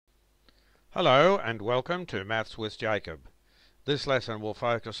Hello and welcome to Maths with Jacob. This lesson will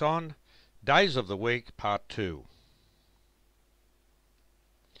focus on Days of the Week Part 2.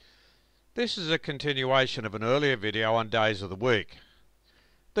 This is a continuation of an earlier video on Days of the Week.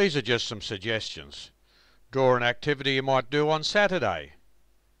 These are just some suggestions. Draw an activity you might do on Saturday.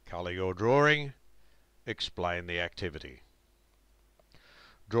 Colour your drawing. Explain the activity.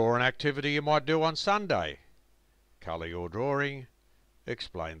 Draw an activity you might do on Sunday. Colour your drawing.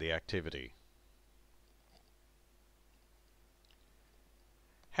 Explain the activity.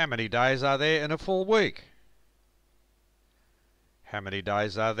 How many days are there in a full week? How many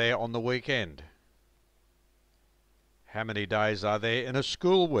days are there on the weekend? How many days are there in a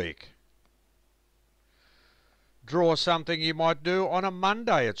school week? Draw something you might do on a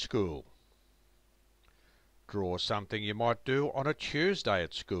Monday at school. Draw something you might do on a Tuesday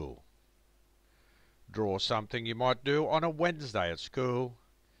at school. Draw something you might do on a Wednesday at school.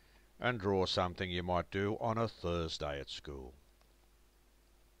 And draw something you might do on a Thursday at school.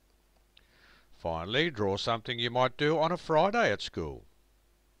 Finally, draw something you might do on a Friday at school.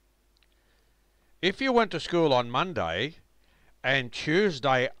 If you went to school on Monday and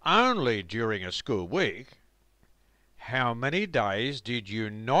Tuesday only during a school week, how many days did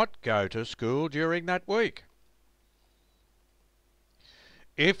you not go to school during that week?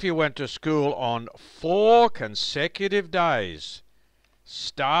 If you went to school on 4 consecutive days,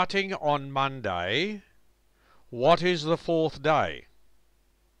 starting on Monday, what is the 4th day?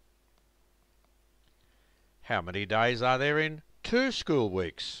 How many days are there in 2 school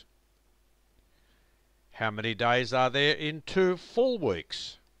weeks? How many days are there in 2 full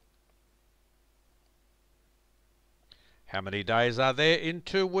weeks? How many days are there in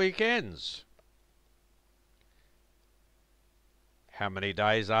 2 weekends? How many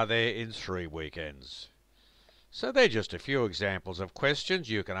days are there in 3 weekends? So they're just a few examples of questions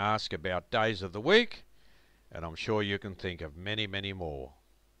you can ask about days of the week, and I'm sure you can think of many, many more.